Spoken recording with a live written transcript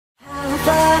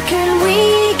far can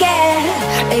we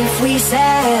get if we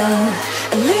sail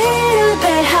a little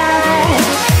bit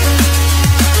high?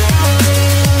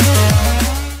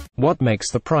 What makes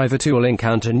the private UL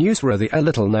encounter newsworthy? A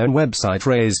little-known website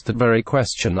raised that very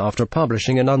question after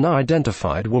publishing an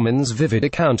unidentified woman's vivid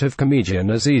account of comedian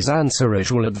Aziz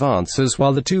Ansari's advances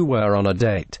while the two were on a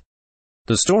date.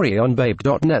 The story on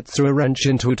Babe.net threw a wrench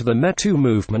into the Me Too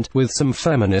movement, with some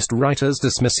feminist writers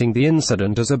dismissing the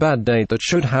incident as a bad date that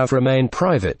should have remained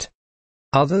private.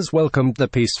 Others welcomed the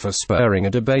piece for spurring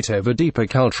a debate over deeper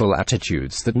cultural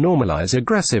attitudes that normalize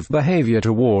aggressive behavior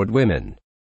toward women.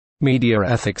 Media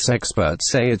ethics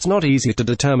experts say it's not easy to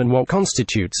determine what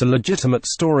constitutes a legitimate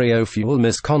story of UL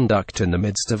misconduct in the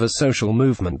midst of a social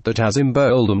movement that has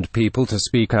emboldened people to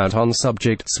speak out on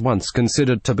subjects once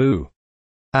considered taboo.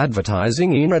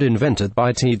 Advertising invented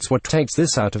by teens what takes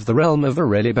this out of the realm of a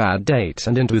really bad date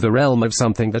and into the realm of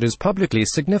something that is publicly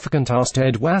significant, asked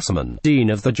Ed Wasserman,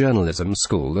 Dean of the Journalism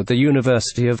School at the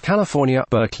University of California,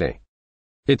 Berkeley.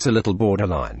 It's a little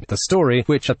borderline. The story,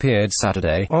 which appeared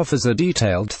Saturday, offers a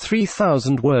detailed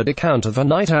 3,000-word account of a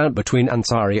night out between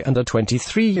Ansari and a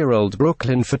 23-year-old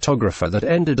Brooklyn photographer that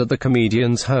ended at the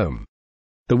comedian's home.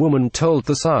 The woman told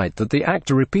the site that the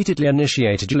actor repeatedly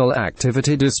initiated UL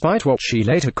activity despite what she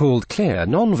later called clear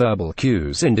nonverbal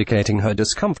cues indicating her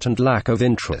discomfort and lack of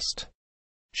interest.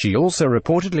 She also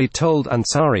reportedly told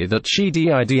Ansari that she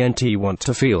didn't want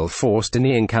to feel forced in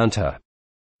the encounter.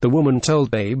 The woman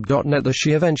told Babe.net that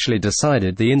she eventually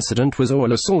decided the incident was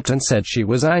UL assault and said she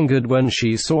was angered when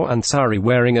she saw Ansari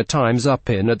wearing a Time's Up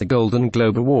pin at the Golden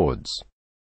Globe Awards.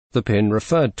 The pin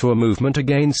referred to a movement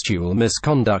against UL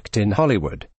misconduct in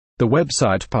Hollywood. The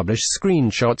website published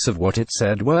screenshots of what it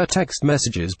said were text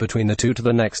messages between the two to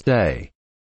the next day.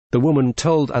 The woman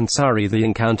told Ansari the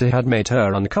encounter had made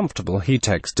her uncomfortable. He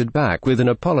texted back with an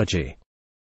apology.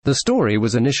 The story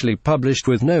was initially published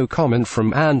with no comment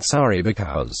from Ansari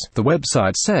because, the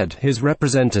website said, his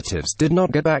representatives did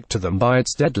not get back to them by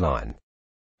its deadline.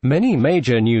 Many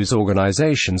major news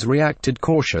organizations reacted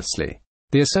cautiously.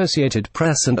 The Associated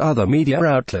Press and other media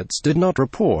outlets did not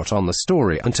report on the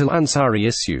story until Ansari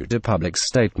issued a public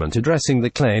statement addressing the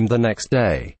claim the next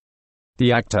day.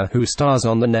 The actor, who stars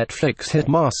on the Netflix hit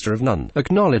Master of None,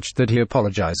 acknowledged that he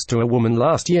apologized to a woman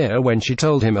last year when she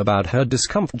told him about her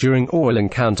discomfort during UL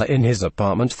encounter in his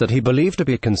apartment that he believed to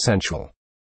be consensual.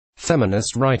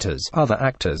 Feminist writers, other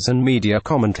actors and media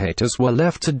commentators were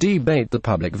left to debate the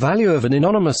public value of an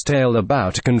anonymous tale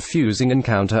about a confusing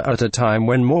encounter at a time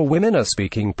when more women are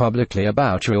speaking publicly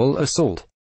about UL assault.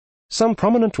 Some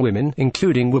prominent women,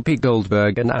 including Whoopi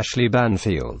Goldberg and Ashley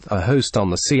Banfield, a host on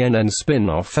the CNN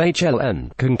spin-off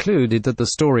HLN, concluded that the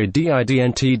story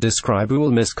didn't describe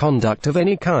UL misconduct of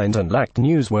any kind and lacked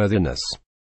newsworthiness.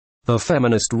 The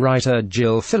feminist writer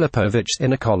Jill Filipovich,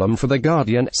 in a column for The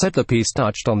Guardian, said the piece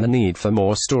touched on the need for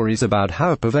more stories about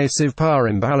how pervasive power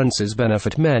imbalances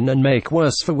benefit men and make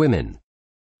worse for women.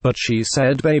 But she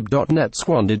said Babe.net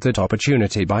squandered that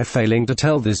opportunity by failing to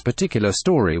tell this particular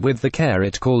story with the care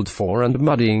it called for and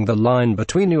muddying the line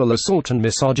between UL assault and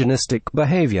misogynistic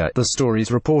behavior. The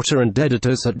story's reporter and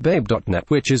editors at Babe.net,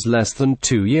 which is less than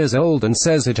 2 years old and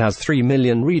says it has 3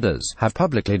 million readers, have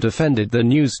publicly defended the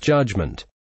news judgment.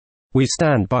 "We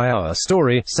stand by our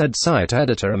story," said site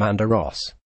editor Amanda Ross.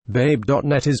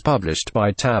 Babe.net is published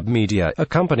by Tab Media, a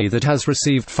company that has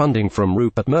received funding from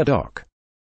Rupert Murdoch.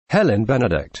 Helen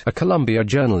Benedict, a Columbia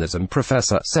journalism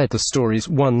professor, said the story's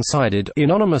one-sided,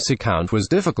 anonymous account was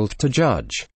difficult to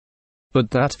judge.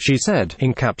 But that, she said,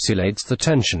 encapsulates the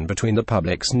tension between the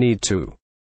public's need to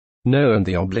know and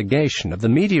the obligation of the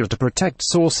media to protect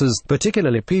sources,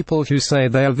 particularly people who say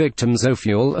they are victims of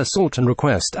UL assault and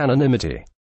request anonymity.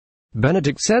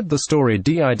 Benedict said the story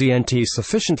didn't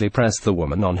sufficiently press the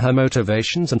woman on her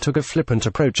motivations and took a flippant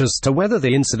approach as to whether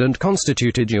the incident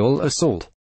constituted UL assault.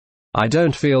 "I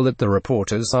don't feel that the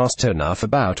reporters asked enough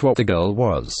about what the girl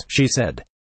was," she said.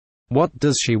 "What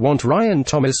does she want?" Ryan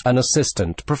Thomas, an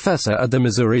assistant professor at the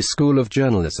Missouri School of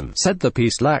Journalism, said the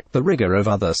piece lacked the rigor of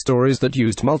other stories that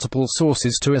used multiple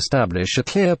sources to establish a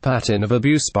clear pattern of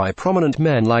abuse by prominent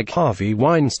men like Harvey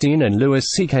Weinstein and Louis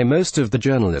C.K. Most of the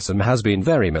journalism has been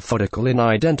very methodical in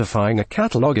identifying a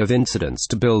catalog of incidents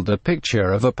to build a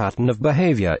picture of a pattern of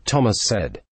behavior, Thomas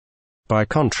said. By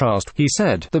contrast, he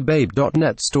said, the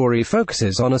Babe.net story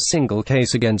focuses on a single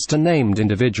case against a named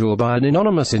individual by an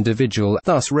anonymous individual,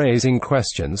 thus raising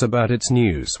questions about its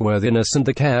newsworthiness and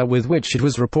the care with which it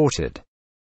was reported.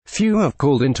 Few have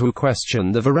called into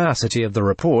question the veracity of the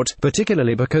report,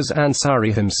 particularly because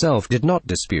Ansari himself did not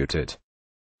dispute it.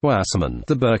 Wasserman,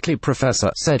 the Berkeley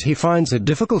professor, said he finds it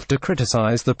difficult to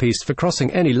criticize the piece for crossing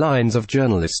any lines of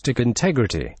journalistic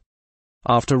integrity.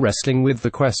 After wrestling with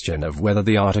the question of whether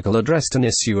the article addressed an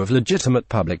issue of legitimate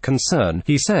public concern,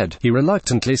 he said he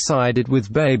reluctantly sided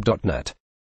with Babe.net.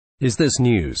 Is this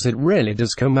news? It really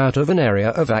does come out of an area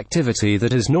of activity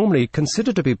that is normally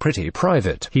considered to be pretty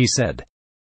private, he said.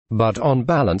 But on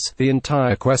balance, the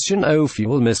entire question of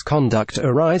fuel misconduct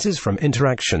arises from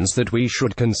interactions that we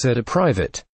should consider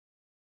private.